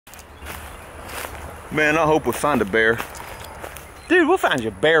Man, I hope we find a bear. Dude, we'll find you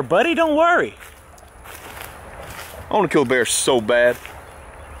a bear, buddy. Don't worry. I want to kill a bear so bad.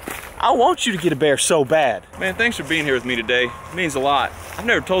 I want you to get a bear so bad. Man, thanks for being here with me today. It means a lot. I've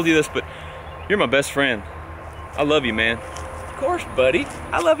never told you this, but you're my best friend. I love you, man. Of course, buddy.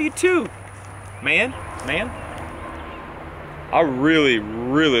 I love you too. Man. I really,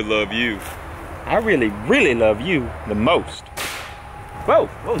 really love you. I really, really love you the most. Whoa,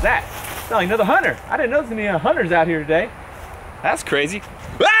 what was that? Sound like another hunter. I didn't know there was any hunters out here today. That's crazy.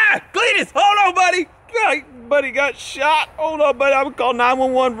 Ah! Cletus! Hold on, buddy! Buddy got shot. Hold on, buddy. I'm gonna call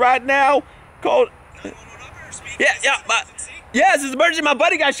 911 right now. Call. Yes, it's an emergency. My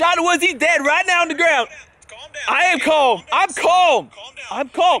buddy got shot in the woods. He's dead right now on the ground. Calm down. I am calm. I'm calm. Calm down. I'm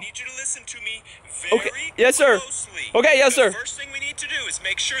calm. I need you to listen to me Okay. very Yes, sir. closely. Okay, yes, sir. The first thing we need to do is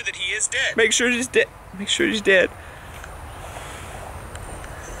make sure that he is dead. Make sure he's dead. Make sure he's dead.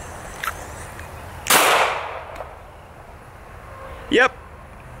 Yep.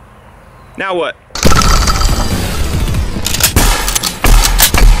 Now what?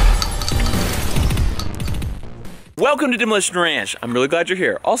 Welcome to Demolition Ranch. I'm really glad you're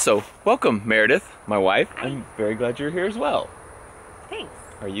here. Also, welcome Meredith, my wife. Hi. I'm very glad you're here as well. Thanks.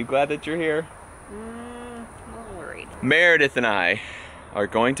 Are you glad that you're here? I'm a little worried. Meredith and I are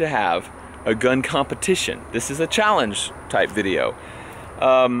going to have a gun competition. This is a challenge type video.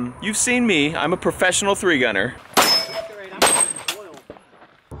 You've seen me, I'm a professional 3-gunner.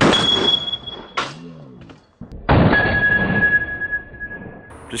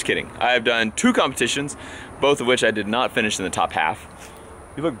 Just kidding. I have done 2 competitions, both of which I did not finish in the top half.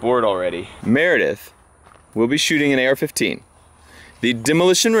 You look bored already. Meredith will be shooting an AR-15. The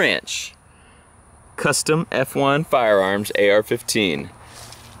Demolition Ranch Custom F1 Firearms AR-15.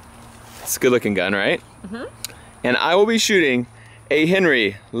 It's a good looking gun, right? Mm-hmm. And I will be shooting a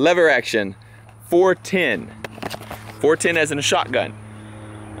Henry lever action 410. 410 as in a shotgun.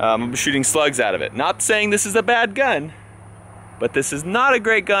 I'll be shooting slugs out of it. Not saying this is a bad gun, but this is not a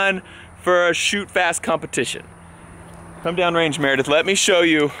great gun for a shoot fast competition. Come down range, Meredith. Let me show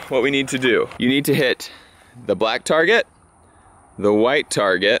you what we need to do. You need to hit the black target, the white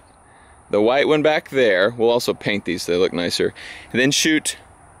target, the white one back there. We'll also paint these so they look nicer. And then shoot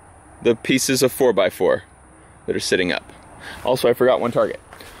the pieces of 4x4 that are sitting up. Also, I forgot one target.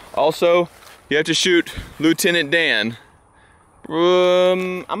 Also, you have to shoot Lieutenant Dan,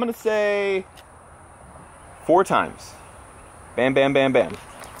 I'm gonna say 4 times. Bam, bam, bam, bam.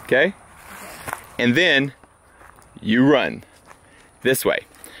 Okay? And then you run this way,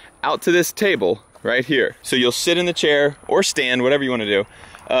 out to this table right here. So you'll sit in the chair or stand, whatever you want to do.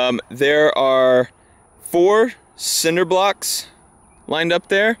 There are 4 cinder blocks lined up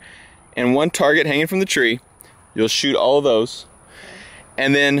there and 1 target hanging from the tree. You'll shoot all of those.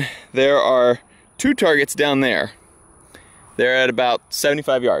 And then there are 2 targets down there. They're at about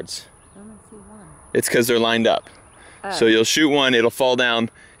 75 yards. I don't see one. It's because they're lined up. Oh. So you'll shoot one, it'll fall down.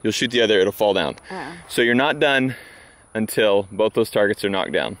 You'll shoot the other, it'll fall down. Oh. So you're not done until both those targets are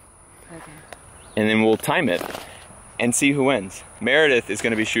knocked down. Okay. And then we'll time it and see who wins. Meredith is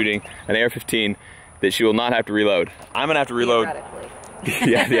going to be shooting an AR-15 that she will not have to reload. I'm going to have to reload.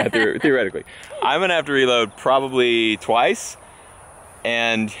 Theoretically. yeah, theoretically. I'm going to have to reload probably twice.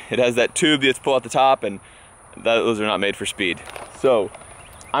 And it has that tube that's pull out the top, and those are not made for speed. So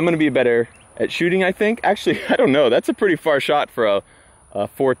I'm going to be better at shooting, I think. Actually, I don't know. That's a pretty far shot for a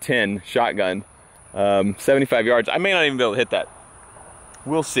 410 shotgun. 75 yards. I may not even be able to hit that.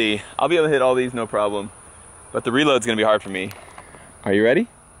 We'll see. I'll be able to hit all these, no problem. But the reload's going to be hard for me. Are you ready?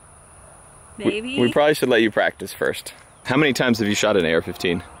 Maybe. We probably should let you practice first. How many times have you shot an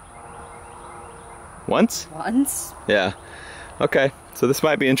AR-15? Once? Once. Yeah. Okay. So this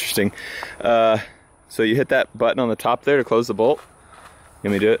might be interesting. So you hit that button on the top there to close the bolt. You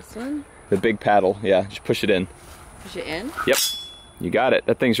want me to do it? This one? The big paddle. Yeah. Just push it in. Push it in? Yep. You got it.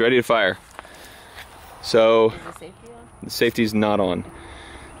 That thing's ready to fire. So Is the safety on? the safety's not on.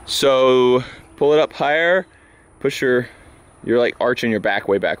 So pull it up higher. Push you're like arching your back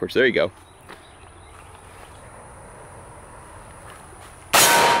way backwards. There you go.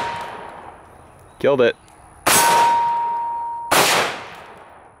 Killed it.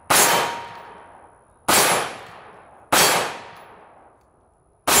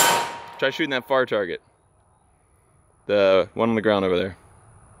 Try shooting that far target. The one on the ground over there.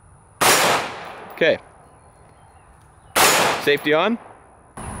 Okay. Safety on?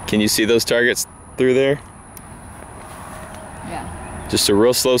 Can you see those targets through there? Yeah. Just a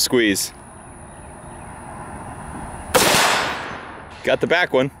real slow squeeze. Got the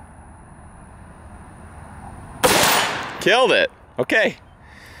back one. Killed it. Okay.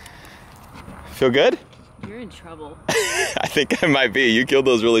 Feel good? You're in trouble. I think I might be. You killed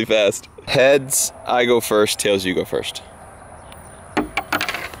those really fast. Heads, I go first. Tails, you go first.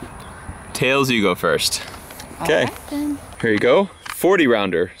 Tails, you go first. Okay. All right, then. Here you go. 40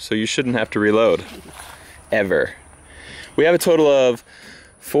 rounder, so you shouldn't have to reload. Ever. We have a total of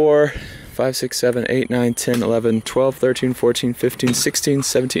 4, 5, 6, 7, 8, 9, 10, 11, 12, 13, 14, 15, 16,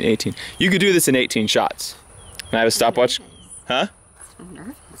 17, 18. You could do this in 18 shots. Can I have a stopwatch? Huh? I'm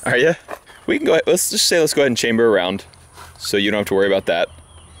nervous. Are you? We can go ahead. Let's just say let's go ahead and chamber around so you don't have to worry about that.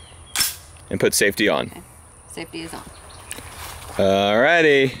 And put safety on. Okay. Safety is on.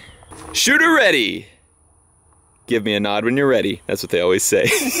 Alrighty. Shooter ready. Give me a nod when you're ready. That's what they always say.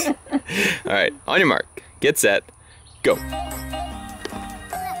 Alright, on your mark. Get set. Go.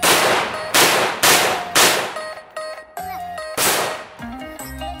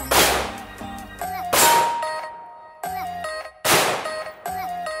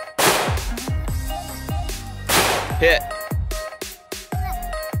 Hit.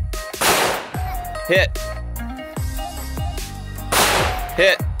 Hit.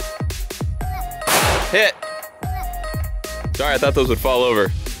 Hit. Hit. Sorry, I thought those would fall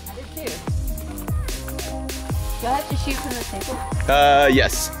over. I did too. Do I have to shoot from the table?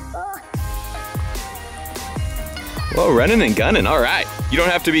 Yes. Whoa, running and gunning, all right. You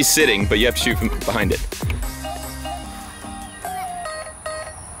don't have to be sitting, but you have to shoot from behind it.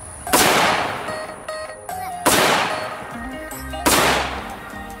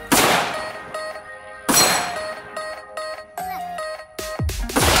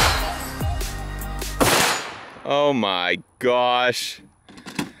 Oh my gosh.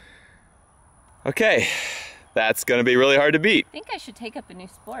 Okay, that's gonna be really hard to beat. I think I should take up a new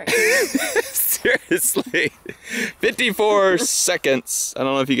sport. Seriously. 54 seconds. I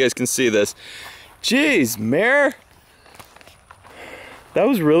don't know if you guys can see this. Jeez, Mare. That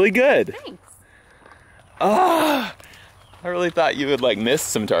was really good. Thanks. Ah, I really thought you would like miss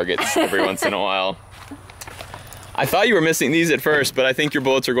some targets every once in a while. I thought you were missing these at first, but I think your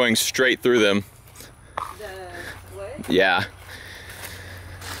bullets are going straight through them. Yeah.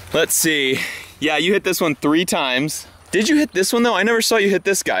 Let's see. Yeah, you hit this one 3 times. Did you hit this one though? I never saw you hit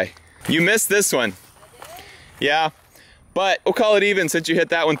this guy. You missed this one. I did? Yeah. But we'll call it even since you hit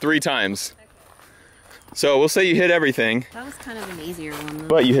that one 3 times. Okay. So we'll say you hit everything. That was kind of an easier one though.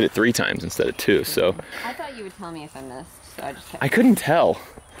 But you hit it 3 times instead of 2, so. I thought you would tell me if I missed, so I just kept I couldn't tell.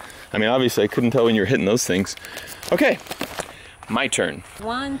 I mean, obviously I couldn't tell when you were hitting those things. Okay, my turn.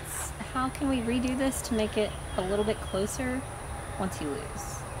 Once, how can we redo this to make it a little bit closer once you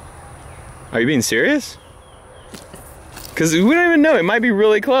lose? Are you being serious? Because we don't even know. It might be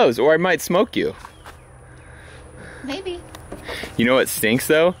really close, or I might smoke you. Maybe. You know what stinks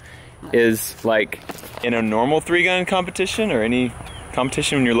though? Is like in a normal 3-gun competition or any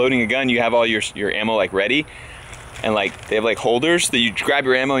competition when you're loading a gun, you have all your ammo like ready. And like they have like holders that you grab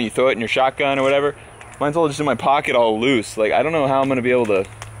your ammo and you throw it in your shotgun or whatever. Mine's all just in my pocket all loose. Like I don't know how I'm gonna be able to.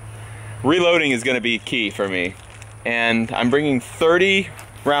 Reloading is gonna be key for me. And I'm bringing 30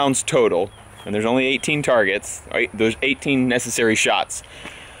 rounds total. And there's only 18 targets, right? There's 18 necessary shots.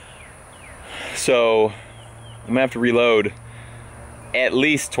 So I'm gonna have to reload at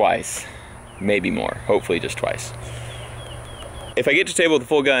least twice, maybe more, hopefully just twice. If I get to table with a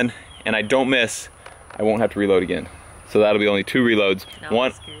full gun and I don't miss, I won't have to reload again. So that'll be only 2 reloads,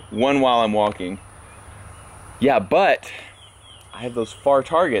 one while I'm walking. Yeah, but I have those far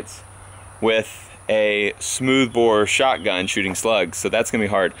targets with a smoothbore shotgun shooting slugs, so that's gonna be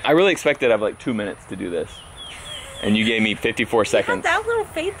hard. I really expected I have like 2 minutes to do this, and you gave me 54 seconds. You have that little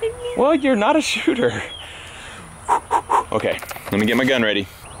faith in me? Well, you're not a shooter. Okay, let me get my gun ready.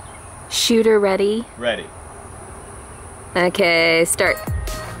 Shooter ready. Ready. Okay, start.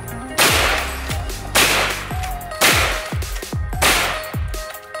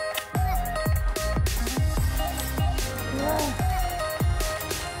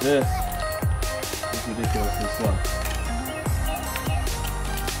 This is ridiculously slow.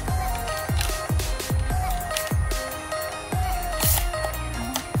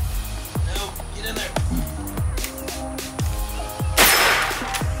 No, get in there.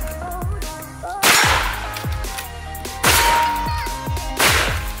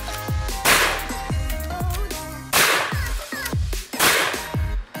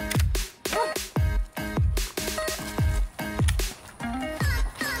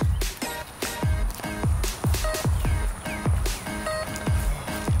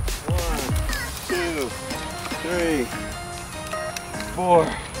 Three, 4,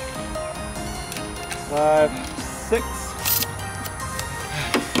 5, 6.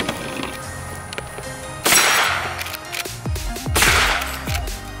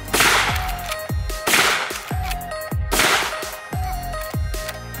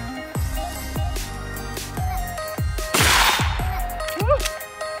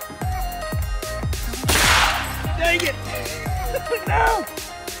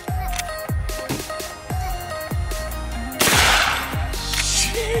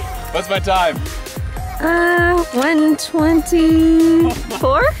 What's my time?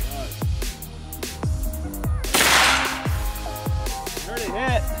 124? Already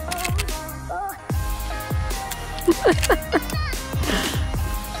hit.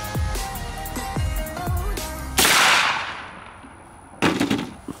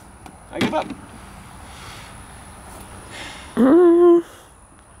 I give up. I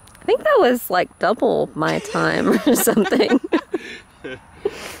think that was like double my time or something.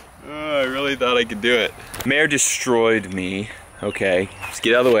 I really thought I could do it. Mare destroyed me. Okay, just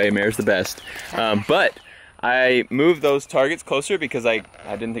get out of the way. Mare's the best. But I moved those targets closer because I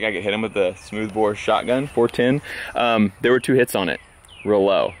didn't think I could hit them with the smoothbore shotgun 410. There were 2 hits on it, real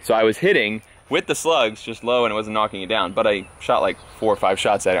low. So I was hitting with the slugs just low and it wasn't knocking it down. But I shot like 4 or 5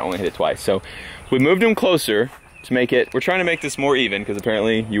 shots at it. I only hit it twice. So we moved them closer to make it. We're trying to make this more even because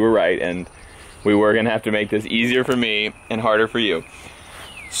apparently you were right and we were gonna have to make this easier for me and harder for you.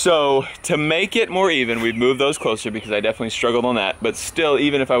 So to make it more even, we've moved those closer because I definitely struggled on that. But still,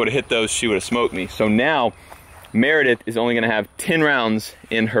 even if I would have hit those, she would have smoked me. So now Meredith is only going to have 10 rounds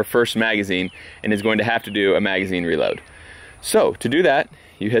in her first magazine and is going to have to do a magazine reload. So to do that,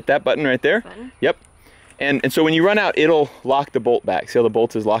 you hit that button right there. Button? Yep. And so when you run out, it'll lock the bolt back. See how the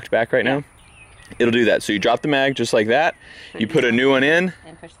bolt is locked back right now? It'll do that. So you drop the mag just like that. You put a new one in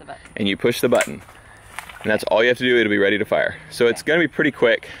And push the button. and you push the button. And that's all you have to do, it'll be ready to fire. So it's gonna be pretty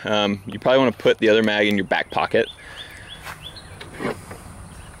quick. You probably wanna put the other mag in your back pocket.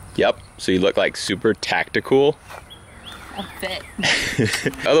 Yep, so you look like super tactical. A bit.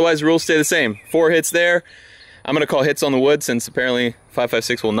 Otherwise, the rules stay the same. 4 hits there. I'm gonna call hits on the wood since apparently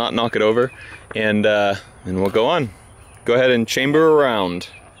 5.56 will not knock it over. And we'll go on. Go ahead and chamber around.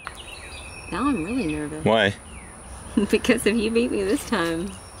 Now I'm really nervous. Why? Because if you beat me this time.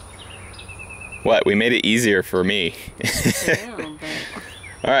 What? We made it easier for me. I know, but...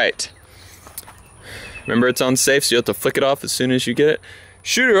 All right. Remember, it's on safe, so you have to flick it off as soon as you get it.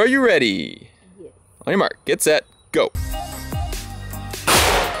 Shooter, are you ready? Yes. On your mark, get set, go.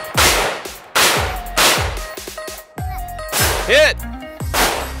 Hit!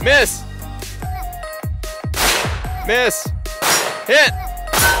 Miss! Miss! Hit!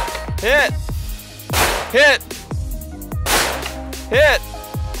 Hit! Hit! Hit!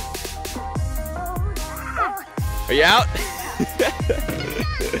 Are you out?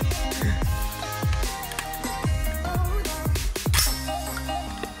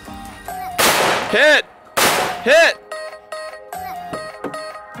 Hit! Hit!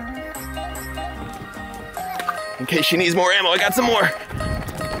 In case she needs more ammo, I got some more.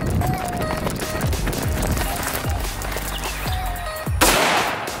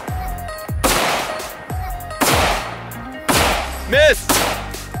 Miss!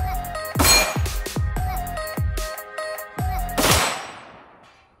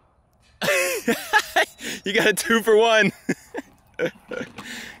 You got a 2 for 1.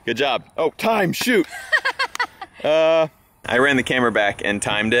 Good job. Oh, time, shoot. I ran the camera back and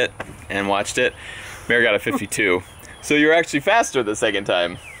timed it and watched it. Mary got a 52. So you're actually faster the second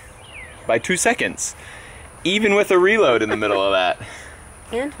time by 2 seconds, even with a reload in the middle of that.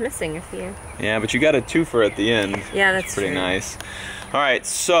 And missing a few. Yeah, but you got a 2 for at the end. Yeah, that's pretty true. nice. All right,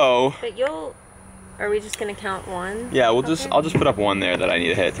 so But are we just gonna count 1? yeah, I'll just put up 1 there that I need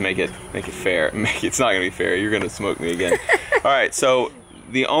to hit to make it fair. It's not gonna be fair. You're gonna smoke me again. All right, so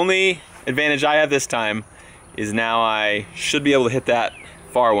the only advantage I have this time is now I should be able to hit that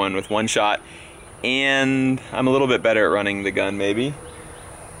far one with 1 shot, and I'm a little bit better at running the gun maybe,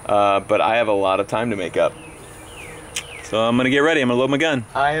 but I have a lot of time to make up. So I'm gonna get ready. I'm gonna load my gun.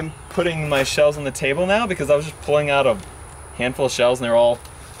 I am putting my shells on the table now because I was just pulling out a handful of shells and they're all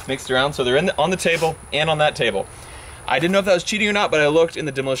mixed around, so they're on the table and on that table. I didn't know if that was cheating or not, but I looked in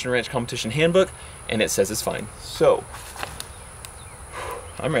the Demolition Ranch competition handbook and it says it's fine. So,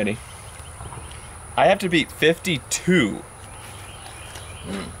 I'm ready. I have to beat 52.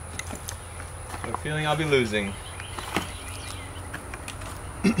 I have a feeling I'll be losing.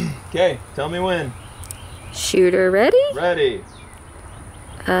 Okay, tell me when. Shooter ready? Ready.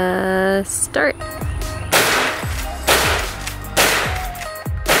 Start.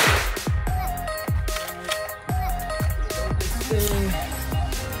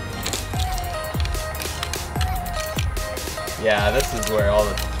 Yeah, this is where all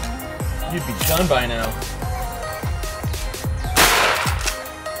the... You'd be done by now.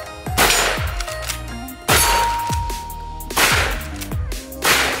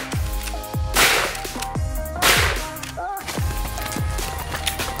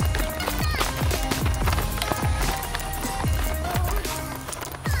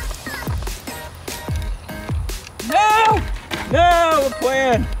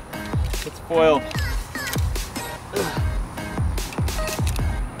 plan. Let's foil.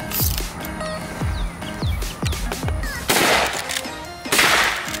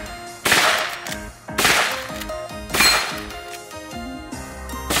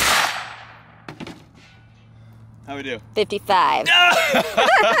 How we do? 55.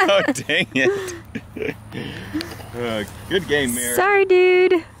 Oh, dang it. Good game, Mary. Sorry,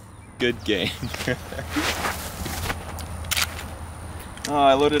 dude. Good game. Oh,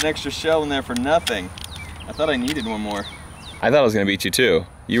 I loaded an extra shell in there for nothing. I thought I needed one more. I thought I was gonna beat you too.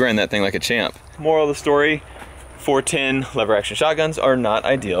 You ran that thing like a champ. Moral of the story, 410 lever action shotguns are not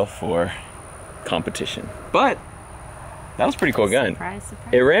ideal for competition. But that was a pretty cool gun. Surprise,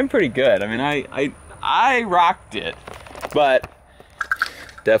 surprise. It ran pretty good. I mean, I rocked it, but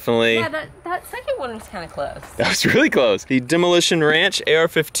definitely. Yeah, that second one was kind of close. That was really close. The Demolition Ranch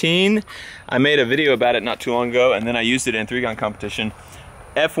AR-15, I made a video about it not too long ago, and then I used it in 3-gun competition.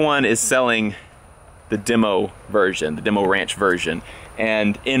 F1 is selling the demo version, the Demo Ranch version,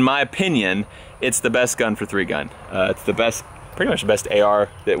 and in my opinion, it's the best gun for 3-gun. It's the best, pretty much the best AR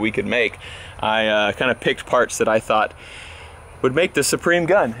that we could make. I kind of picked parts that I thought would make the supreme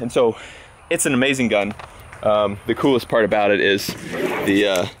gun, and so it's an amazing gun. The coolest part about it is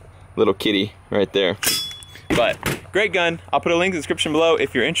the little kitty right there. But great gun. I'll put a link in the description below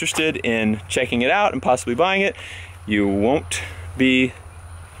if you're interested in checking it out and possibly buying it. You won't be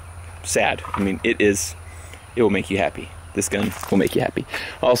sad. I mean, it will make you happy. This gun will make you happy.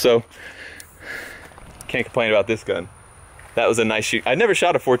 Also, can't complain about this gun. That was a nice shoot. I never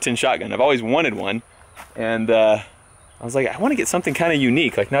shot a 410 shotgun. I've always wanted one, and I was like, I want to get something kind of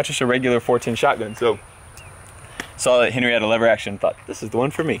unique, like not just a regular 410 shotgun. So saw that Henry had a lever action, thought this is the one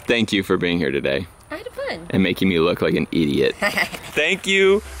for me. Thank you for being here today. I had fun. And making me look like an idiot. Thank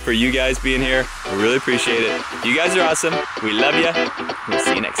you for you guys being here. I really appreciate it. You guys are awesome. We love you. We'll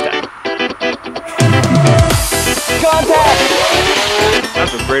see you next time. Contact!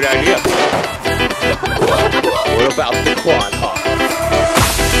 That's a great idea. What about the quad hawk?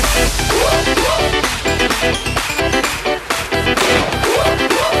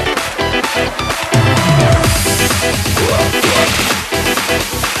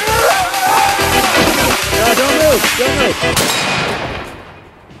 Don't move!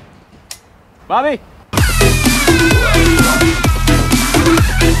 Bobby!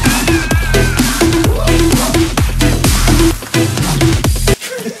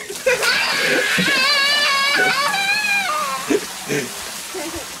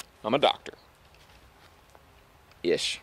 I'm a doctor. Ish.